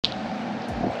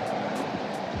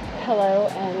Hello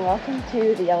and welcome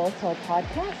to the Yellow Soul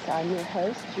Podcast. I'm your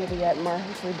host, Juliet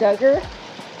Martha Duggar,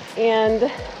 and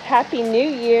Happy New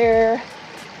Year,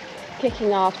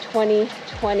 kicking off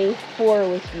 2024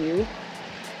 with you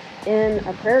in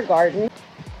a prayer garden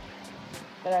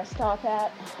that I stop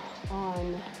at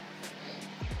on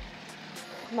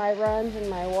my runs and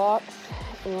my walks,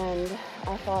 and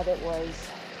I thought it was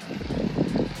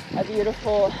a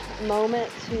beautiful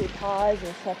moment to pause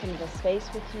and step into space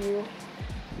with you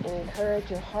and encourage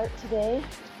your heart today,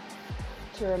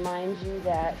 to remind you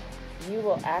that you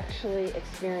will actually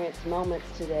experience moments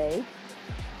today,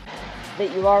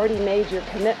 that you already made your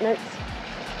commitments,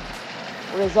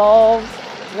 resolves,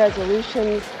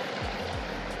 resolutions,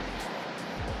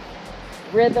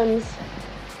 rhythms,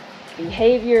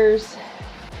 behaviors,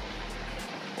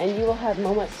 and you will have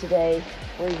moments today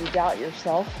where you doubt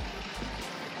yourself.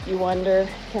 You wonder,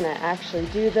 can I actually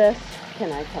do this?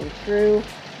 Can I come through?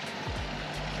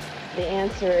 The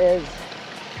answer is,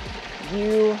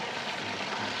 you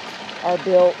are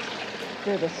built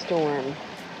for the storm.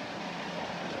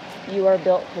 You are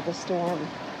built for the storm.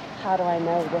 How do I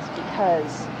know this?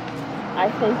 Because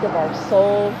I think of our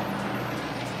soul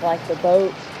like the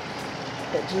boat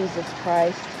that Jesus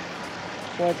Christ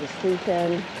was asleep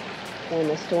in when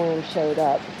the storm showed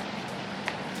up.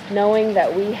 Knowing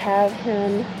that we have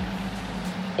Him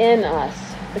in us.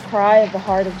 The cry of the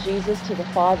heart of Jesus to the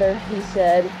Father, He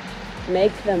said,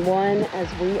 make them one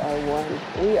as we are one.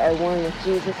 We are one with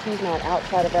Jesus. He's not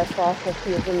outside of our process.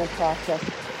 He is in the process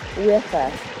with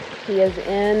us. He is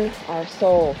in our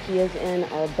soul. He is in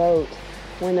our boat.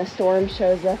 When the storm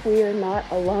shows up, we are not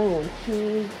alone.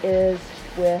 He is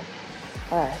with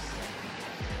us.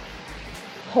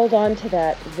 Hold on to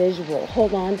that visual.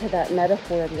 Hold on to that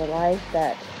metaphor of your life,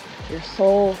 that your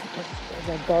soul is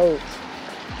a boat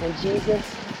and Jesus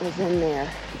is in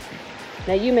there.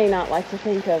 Now, you may not like to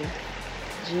think of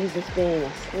Jesus being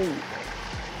asleep,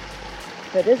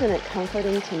 but isn't it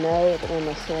comforting to know that when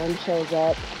the storm shows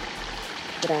up,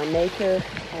 that our Maker,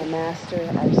 our Master,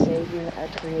 our Savior, our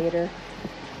Creator,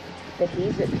 that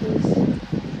He's at peace,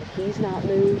 that He's not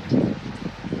moved,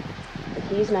 that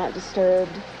He's not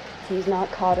disturbed, He's not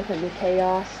caught up in the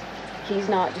chaos, He's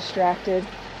not distracted,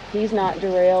 He's not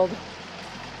derailed.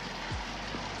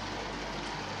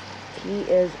 He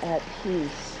is at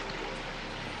peace.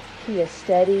 He is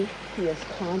steady. He is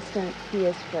constant. He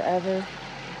is forever.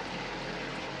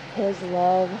 His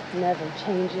love never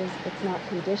changes. It's not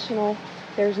conditional.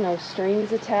 There's no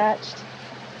strings attached.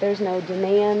 There's no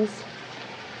demands.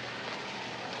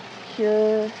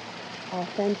 Pure,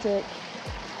 authentic,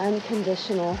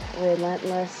 unconditional,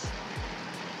 relentless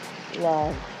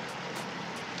love.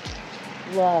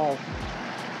 Love.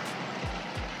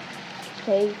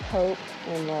 Faith, hope,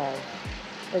 and love.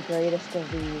 The greatest of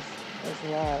these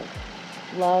is love.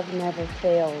 Love never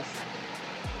fails.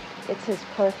 It's His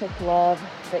perfect love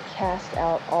that casts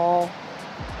out all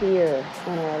fear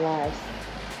in our lives.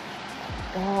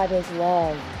 God is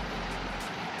love.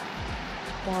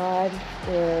 God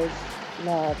is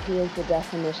love. He is the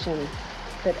definition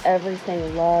that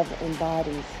everything love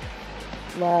embodies.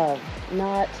 Love,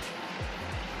 not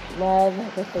love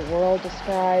that the world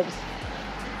describes.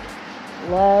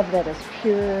 Love that is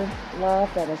pure,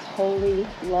 love that is holy,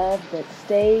 love that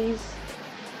stays,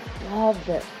 love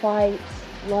that fights,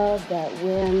 love that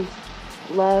wins,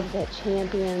 love that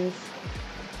champions,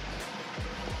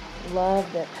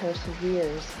 love that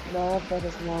perseveres, love that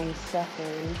is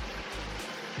long-suffering.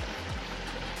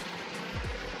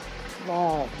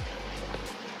 Love.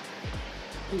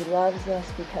 He loves us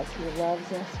because He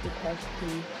loves us because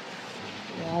He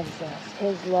loves us.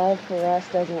 His love for us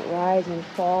doesn't rise and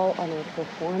fall on our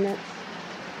performance.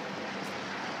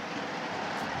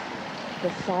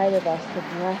 The sight of us, the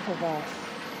breath of us,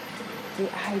 the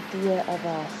idea of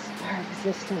us, our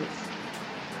existence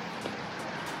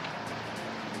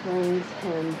brings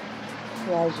Him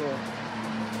pleasure.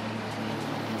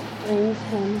 Brings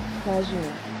Him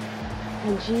pleasure.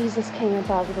 And Jesus came up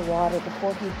out of the water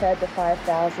before He fed the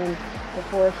 5,000,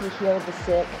 before He healed the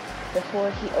sick,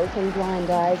 before He opened blind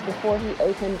eyes, before He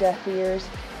opened deaf ears,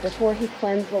 before He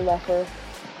cleansed the leper,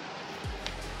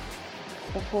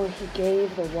 before He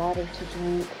gave the water to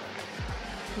drink.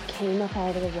 He came up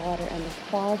out of the water, and the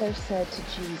Father said to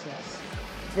Jesus,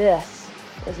 "This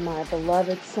is my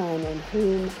beloved Son, in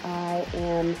whom I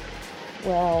am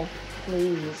well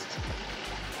pleased."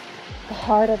 The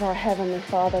heart of our Heavenly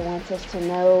Father wants us to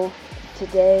know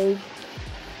today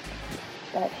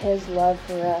that His love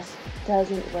for us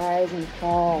doesn't rise and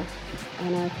fall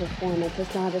on our performance.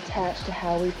 It's not attached to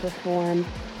how we perform.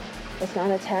 It's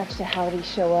not attached to how we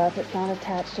show up. It's not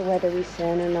attached to whether we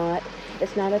sin or not.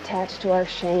 It's not attached to our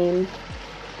shame,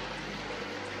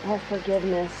 our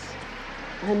forgiveness,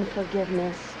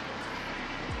 unforgiveness.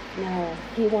 No,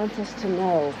 he wants us to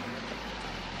know,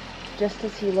 just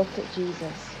as he looked at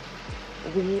Jesus,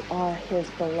 we are his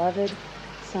beloved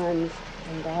sons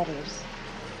and daughters.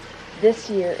 This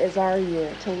year is our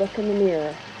year to look in the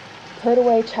mirror, put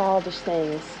away childish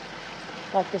things,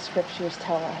 like the scriptures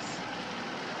tell us,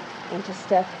 and to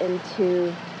step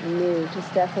into new, to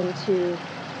step into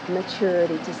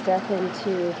maturity, to step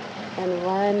into and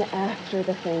run after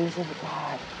the things of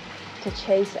God, to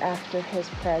chase after his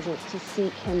presence, to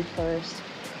seek him first.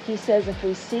 He says if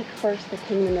we seek first the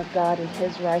kingdom of God and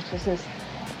his righteousness,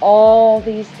 all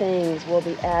these things will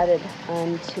be added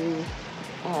unto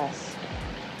us.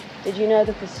 Did you know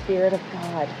that the Spirit of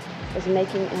God is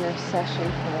making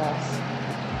intercession for us?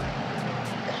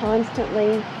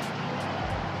 Constantly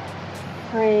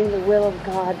praying the will of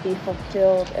God be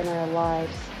fulfilled in our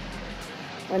lives.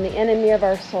 When the enemy of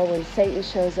our soul, when Satan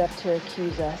shows up to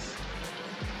accuse us,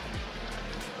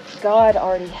 God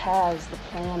already has the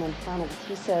plan in front of us.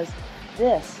 He says,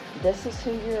 this is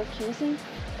who you're accusing?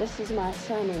 This is my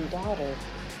son and daughter.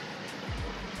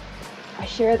 I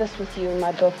share this with you in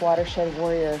my book, Watershed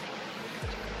Warrior,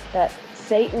 that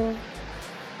Satan,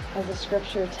 as the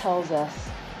scripture tells us,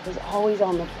 is always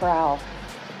on the prowl.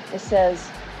 It says,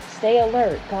 stay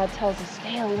alert. God tells us,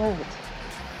 stay alert.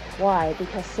 Why?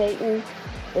 Because Satan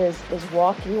is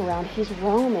walking around. He's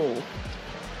roaming,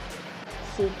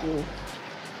 seeking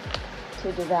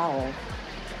to devour.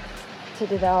 To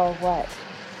devour what?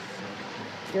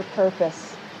 Your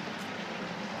purpose,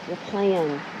 your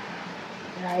plan,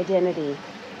 your identity,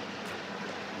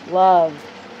 love,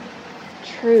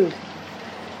 truth.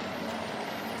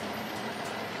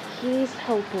 He's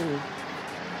hoping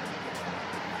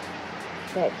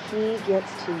that he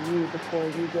gets to you before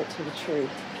you get to the truth.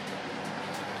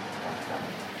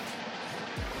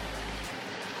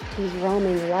 He's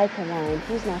roaming like a lion.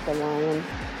 He's not the lion.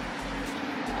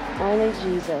 Only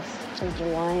Jesus is the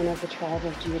Lion of the tribe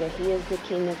of Judah. He is the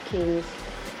King of kings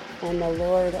and the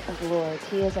Lord of lords.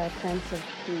 He is our Prince of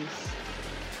Peace.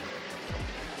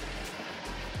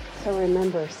 So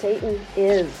remember, Satan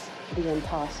is the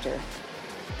imposter.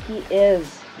 He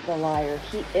is the liar.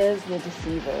 He is the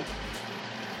deceiver.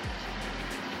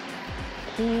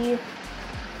 He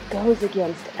goes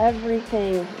against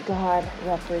everything God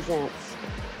represents.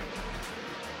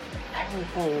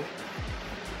 Everything.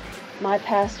 My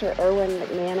pastor, Erwin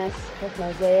McManus with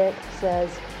Mosaic, says,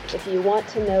 if you want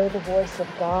to know the voice of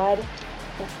God,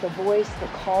 it's the voice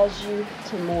that calls you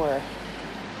to more.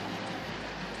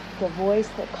 The voice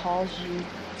that calls you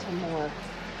to more.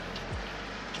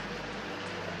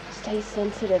 Stay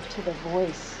sensitive to the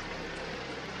voice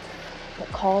that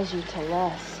calls you to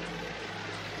less.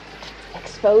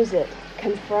 Expose it.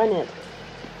 Confront it.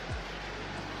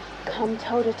 Come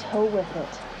toe-to-toe with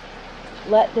it.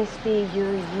 Let this be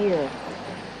your year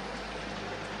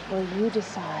where you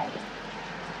decide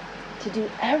to do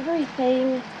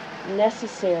everything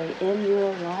necessary in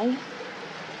your life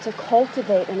to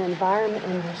cultivate an environment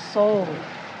in your soul,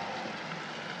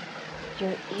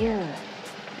 your ear,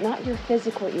 not your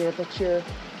physical ear, but your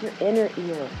inner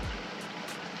ear,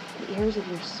 the ears of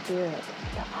your spirit,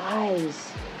 the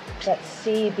eyes that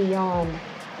see beyond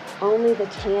only the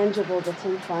tangible that's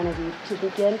in front of you, to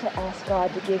begin to ask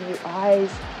God to give you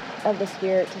eyes of the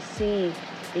Spirit to see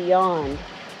beyond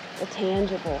the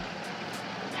tangible.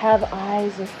 Have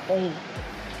eyes of faith.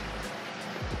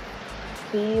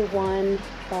 Be one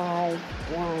by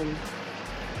one.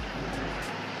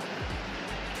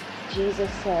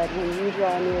 Jesus said, when you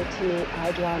draw near to me,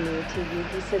 I draw near to you.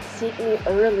 He said, seek me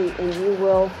early and you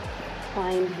will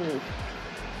find me.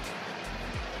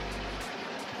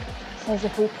 Says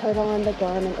if we put on the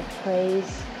garment of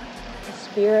praise, the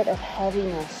spirit of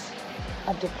heaviness,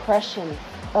 of depression,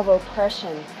 of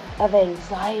oppression, of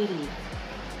anxiety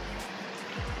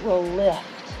will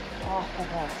lift off of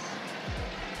us.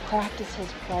 Practice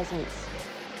his presence.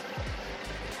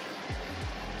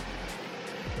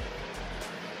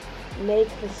 Make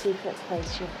the secret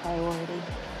place your priority.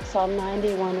 Psalm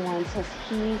 91:1 says,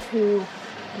 he who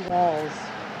dwells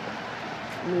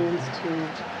means to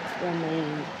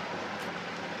remain.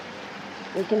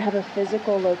 We can have a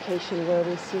physical location where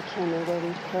we seek him and where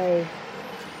we pray.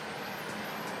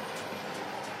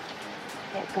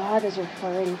 Yet God is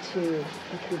referring to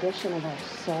the condition of our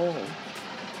soul,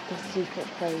 the secret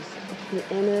place. It's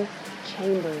the inner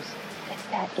chambers. It's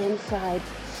that inside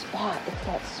spot. It's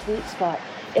that sweet spot.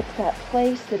 It's that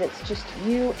place that it's just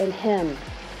you and him.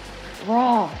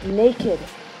 Raw, naked,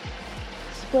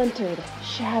 splintered,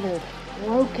 shattered,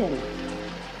 broken.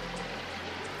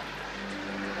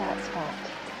 That That's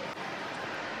fact.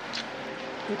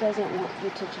 He doesn't want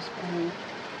you to just bring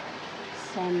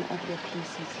some of your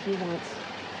pieces. He wants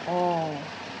all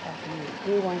of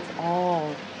you. He wants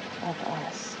all of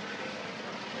us.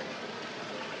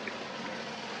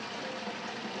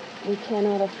 We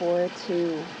cannot afford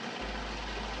to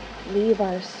leave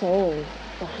our soul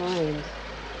behind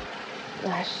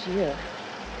last year.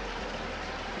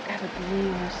 We've got to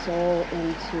bring our soul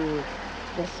into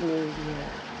this new year.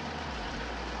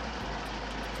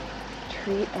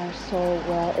 Treat our soul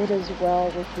well. It is well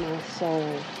with my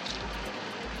soul.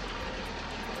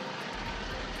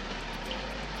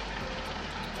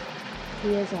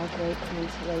 He is our great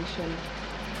consolation.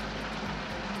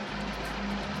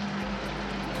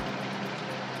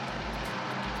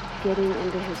 Getting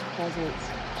into his presence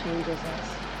changes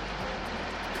us.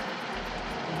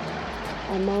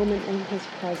 A moment in his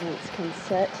presence can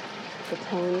set the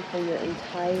tone for your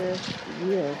entire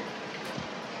year.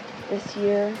 This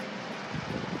year,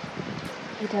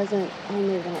 he doesn't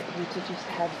only want you to just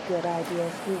have good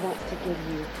ideas. He wants to give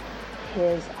you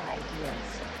his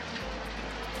ideas.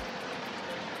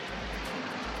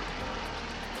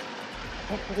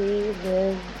 If we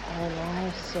live our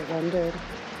lives surrendered,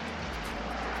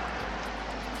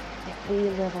 if we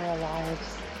live our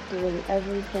lives doing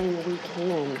everything we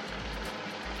can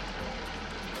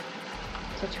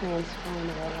to transform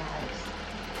our lives,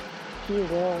 he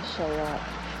will show up.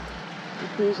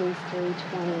 Ephesians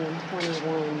 3:20 and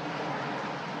 21.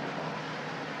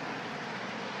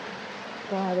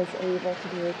 God is able to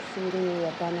do exceedingly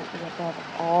abundantly above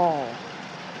all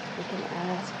we can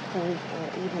ask, think, or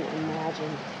even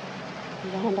imagine,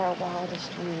 beyond our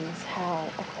wildest dreams.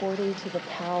 How? According to the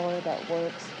power that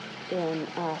works in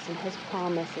us. And his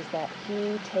promise is that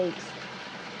he takes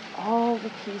all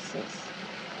the pieces,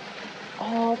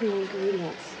 all the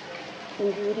ingredients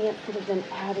that have been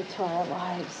added to our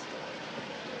lives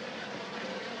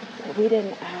that we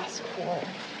didn't ask for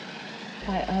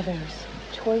by others,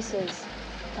 choices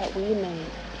that we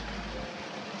made.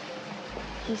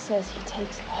 He says he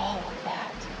takes all of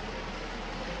that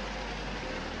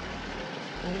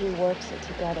and he works it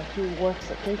together. He works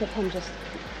it. Think of him just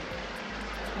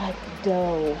like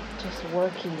dough, just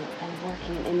working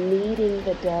and kneading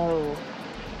the dough.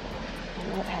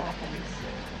 And what happens?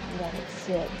 You let it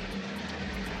sit.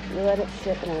 You let it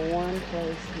sit in a warm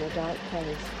place, in a dark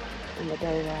place, and the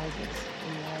dough rises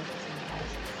and rises and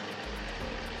rises.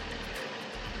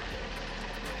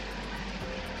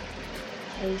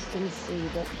 Taste and see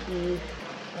that he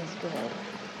is good.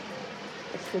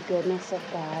 It's the goodness of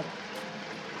God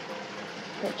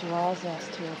that draws us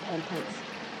to repentance,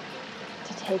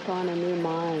 to take on a new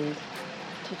mind,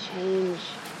 to change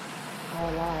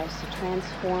our lives, to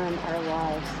transform our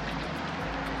lives.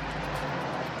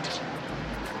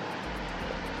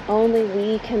 Only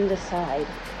we can decide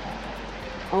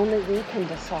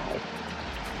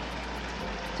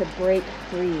to break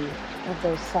free of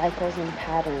those cycles and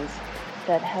patterns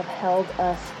that have held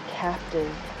us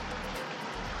captive.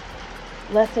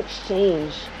 Let's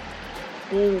exchange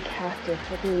being captive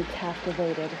for being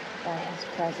captivated by his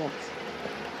presence.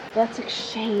 Let's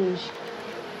exchange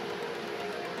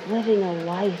living a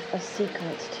life of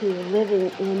secrets to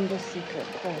living in the secret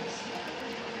place.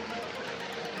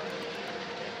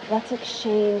 Let's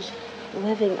exchange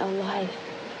living a life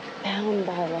bound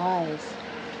by lies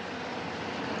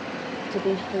to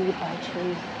be freed by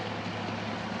truth.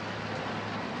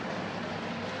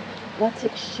 Let's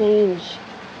exchange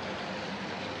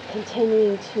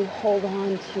continuing to hold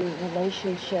on to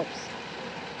relationships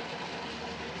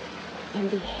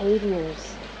and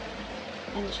behaviors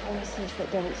and choices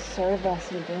that don't serve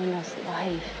us and bring us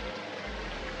life.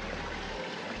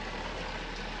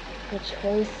 The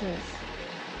choices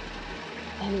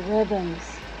and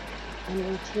rhythms and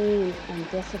routines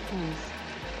and disciplines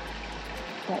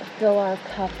that fill our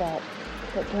cup up,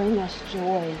 that bring us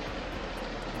joy.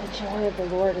 The joy of the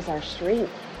Lord is our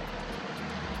strength.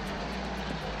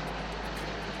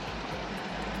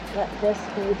 Let this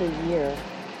be the year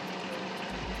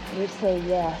you say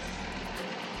yes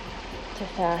to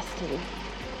fasting,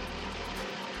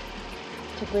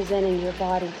 to presenting your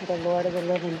body to the Lord as a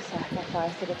living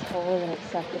sacrifice that is holy and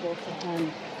acceptable to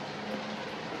him.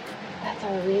 That's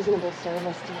our reasonable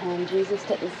service to him. Jesus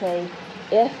didn't say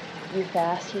if you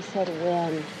fast, he said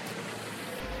when.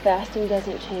 Fasting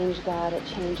doesn't change God, it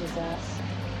changes us.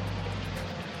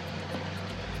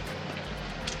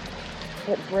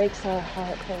 It breaks our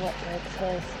heart for what breaks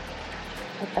his.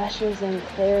 It ushers in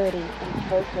clarity and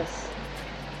purpose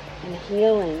and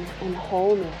healing and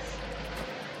wholeness.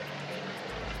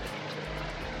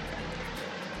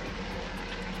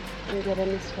 And get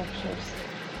in the scriptures.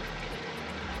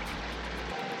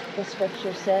 The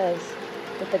scripture says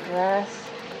that the grass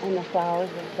and the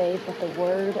flowers will fade, but the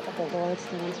word of the Lord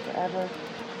stands forever.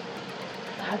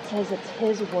 God says it's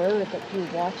His word that He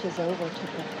watches over to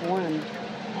perform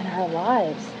in our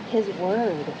lives. His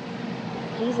word.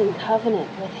 He's in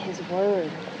covenant with His word.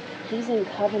 He's in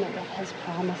covenant with His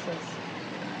promises.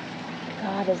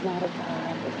 God is not a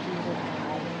God that He will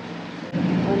hide.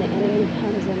 When the enemy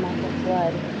comes in like a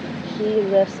flood, He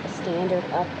lifts a standard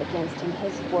up against him.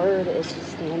 His word is the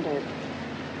standard.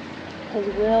 His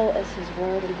will is His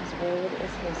word, and His word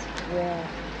is His will.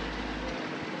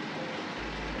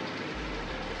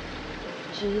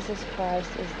 Jesus Christ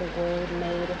is the Word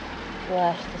made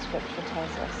flesh, the scripture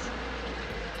tells us.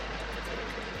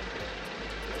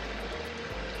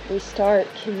 We start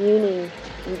communing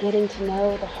and getting to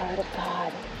know the heart of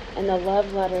God and the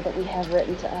love letter that we have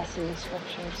written to us in the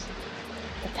scriptures.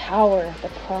 The power, the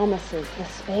promises, the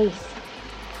space,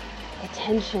 the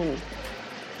tension,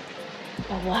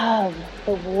 the love,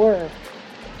 the war,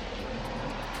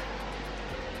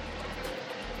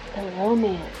 the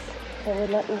romance, the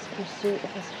relentless pursuit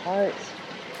of His heart.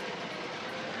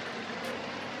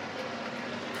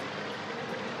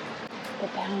 The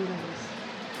boundaries.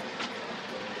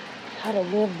 How to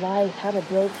live life, how to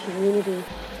build community,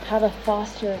 how to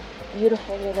foster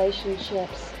beautiful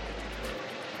relationships,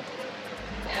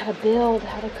 how to build,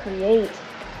 how to create,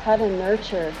 how to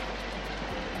nurture,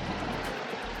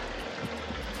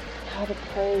 how to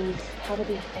praise, how to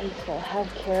be faithful,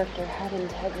 have character, have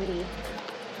integrity,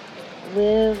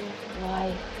 live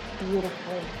life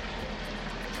beautifully.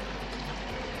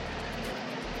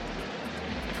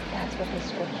 That's what His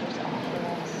scriptures offer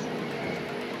us.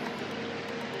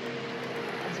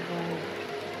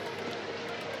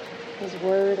 His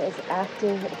word is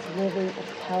active, it's living,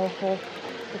 it's powerful,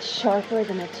 it's sharper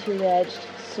than a two-edged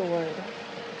sword.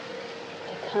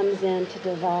 It comes in to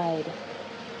divide,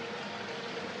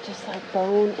 just like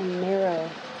bone and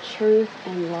marrow, truth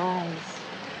and lies.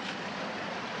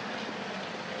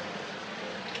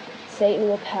 Satan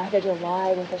will package a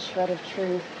lie with a shred of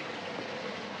truth.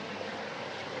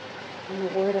 And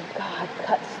the Word of God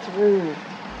cuts through.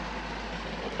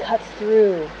 It cuts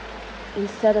through.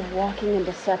 Instead of walking in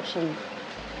deception,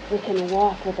 we can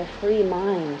walk with a free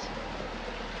mind.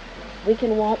 We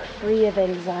can walk free of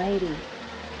anxiety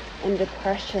and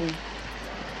depression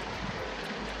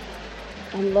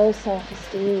and low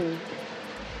self-esteem.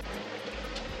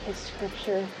 His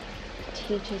scripture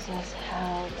teaches us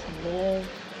how to live,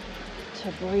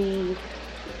 to breathe,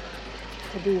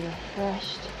 to be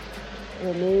refreshed,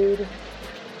 renewed,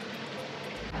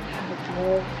 how to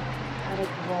live, how to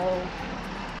grow.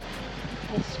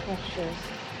 His scriptures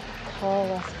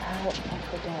call us out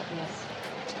of the darkness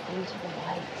into the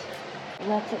light.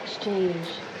 Let's exchange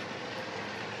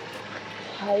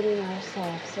hiding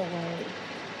ourselves away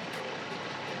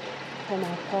from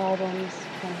our problems,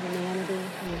 from humanity,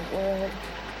 from the world,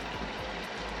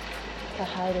 to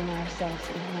hiding ourselves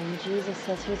in Him. Jesus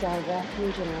says He's our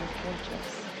refuge and our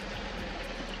fortress.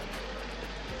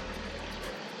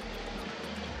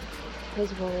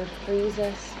 His word frees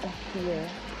us of fear,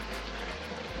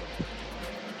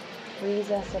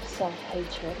 frees us of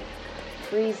self-hatred,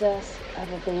 frees us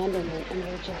of abandonment and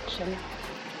rejection,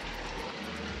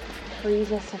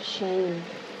 frees us of shame,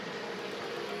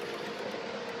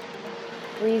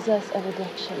 frees us of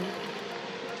addiction.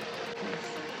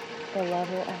 He's the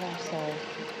lover of our soul.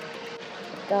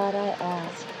 God, I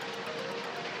ask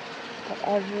that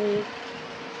every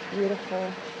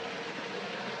beautiful,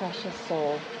 precious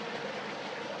soul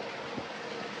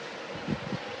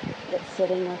that's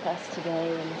sitting with us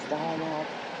today in this dialogue,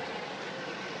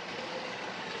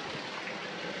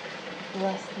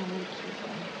 bless them and keep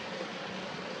them.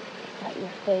 Let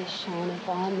your face shine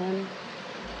upon them.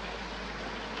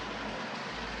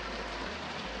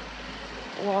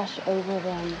 Wash over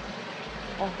them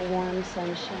like warm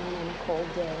sunshine on a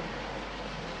cold day.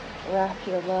 Wrap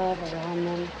your love around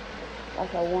them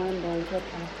like a warm blanket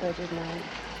on a frigid night.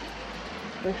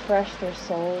 Refresh their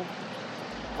soul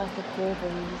like a cool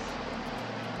breeze.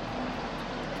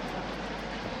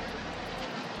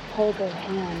 Hold their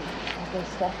hand as they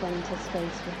step into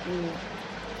space with you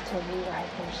to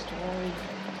rewrite their story.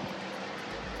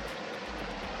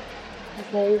 As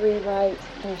they rewrite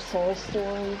their soul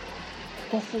story,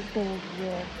 this is their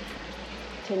year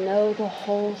to know the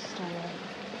whole story.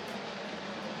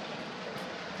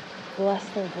 Bless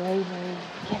their bravery.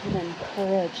 Give them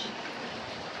courage.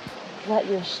 Let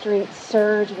your strength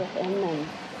surge within them.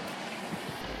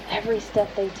 Every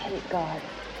step they take, God,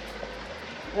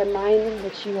 remind them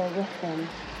that you are with them.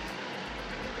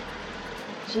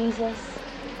 Jesus,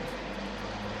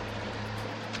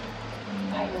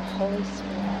 by your Holy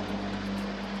Spirit,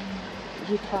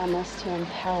 You promise to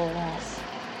empower us.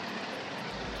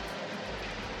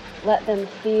 Let them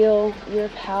feel your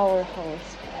power, Holy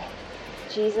Spirit.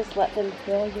 Jesus, let them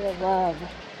feel your love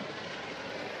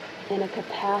in a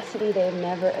capacity they've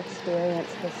never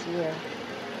experienced this year.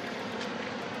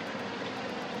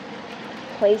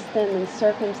 Place them in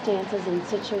circumstances and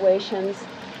situations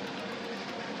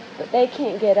that they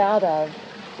can't get out of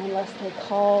unless they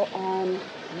call on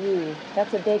you.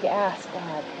 That's a big ask,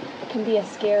 God. It can be a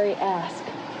scary ask.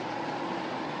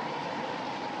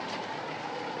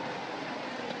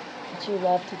 But you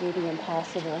love to do the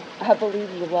impossible. I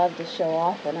believe you love to show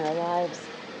off in our lives.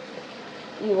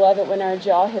 You love it when our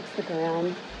jaw hits the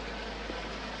ground.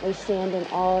 We stand in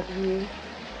awe of you.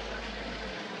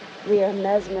 We are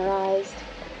mesmerized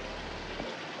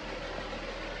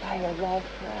by your love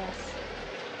for us.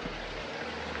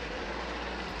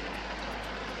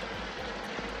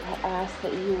 I ask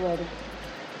that you would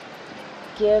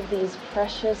give these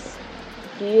precious,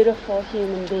 beautiful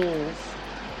human beings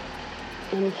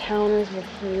encounters with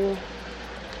you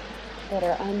that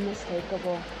are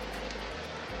unmistakable,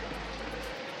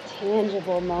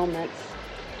 tangible moments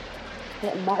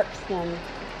that marks them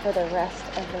for the rest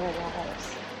of their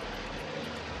lives.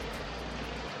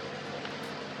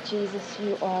 Jesus,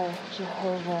 you are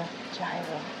Jehovah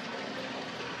Jireh,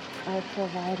 our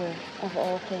provider of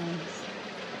all things.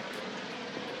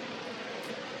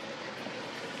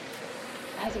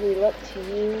 As we look to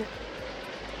you,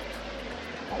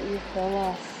 that you fill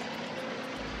us,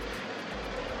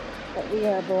 that we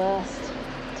are blessed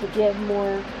to give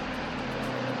more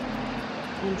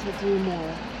and to do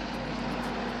more,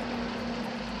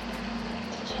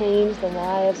 to change the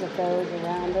lives of those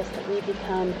around us, that we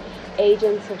become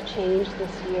agents of change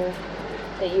this year,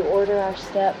 that you order our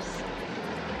steps,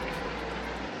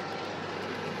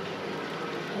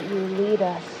 that you lead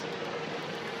us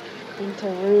into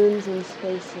rooms and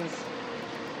spaces,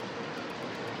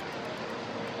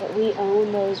 that we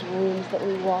own those rooms that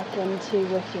we walk into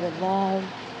with your love,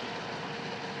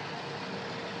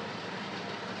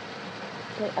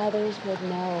 that others would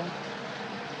know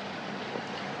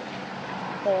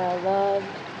they are loved,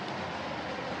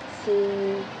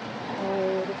 seen,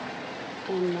 heard,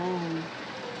 and known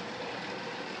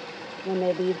when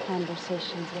they leave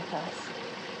conversations with us.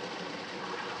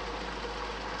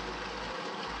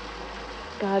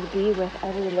 God, be with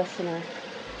every listener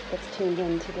that's tuned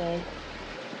in today.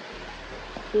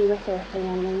 Be with their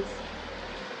families.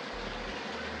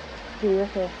 Be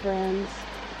with their friends.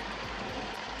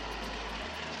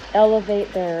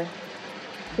 Elevate their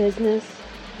business.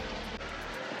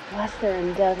 Bless their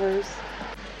endeavors.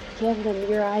 Give them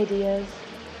your ideas.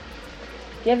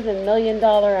 Give them $1 million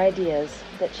ideas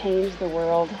that change the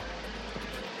world.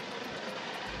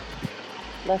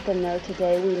 Let them know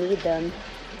today we need them.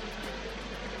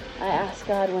 I ask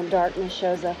God, when darkness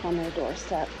shows up on their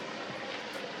doorstep,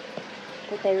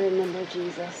 that they remember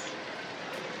Jesus,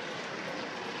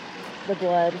 the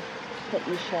blood that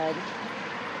you shed,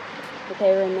 that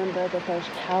they remember that there's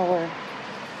power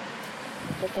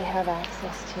that they have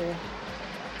access to.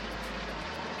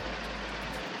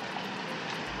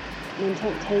 When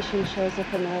temptation shows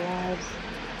up in their lives,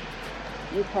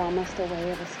 you promised a way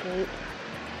of escape.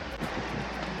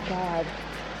 God,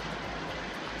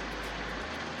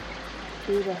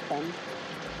 be with them.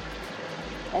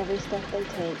 Every step they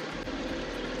take,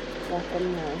 let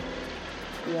them know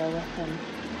you are with them.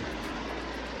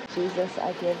 Jesus,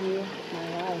 I give you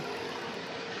my life.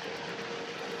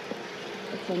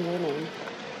 It's in your name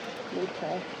we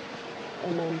pray.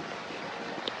 Amen.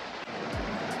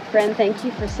 Friend, thank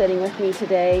you for sitting with me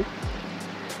today.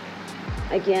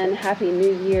 Again, Happy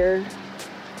New Year.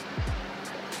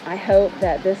 I hope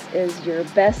that this is your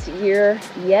best year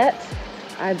yet.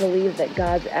 I believe that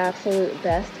God's absolute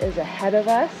best is ahead of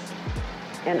us,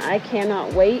 and I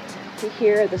cannot wait to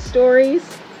hear the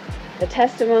stories, the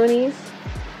testimonies,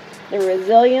 the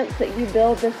resilience that you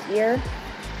build this year.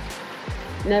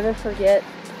 Never forget,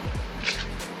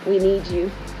 we need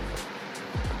you.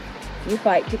 You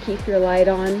fight to keep your light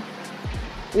on.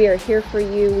 We are here for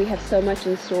you. We have so much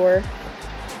in store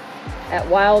at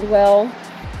Wild Well,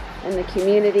 in the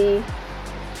community,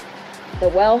 the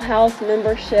Well House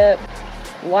membership,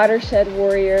 Watershed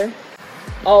Warrior,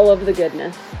 all of the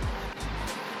goodness.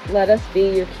 Let us be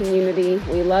your community.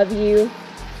 We love you,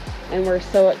 and we're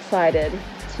so excited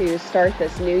to start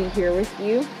this new year with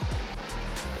you.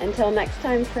 Until next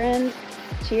time, friend,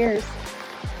 cheers.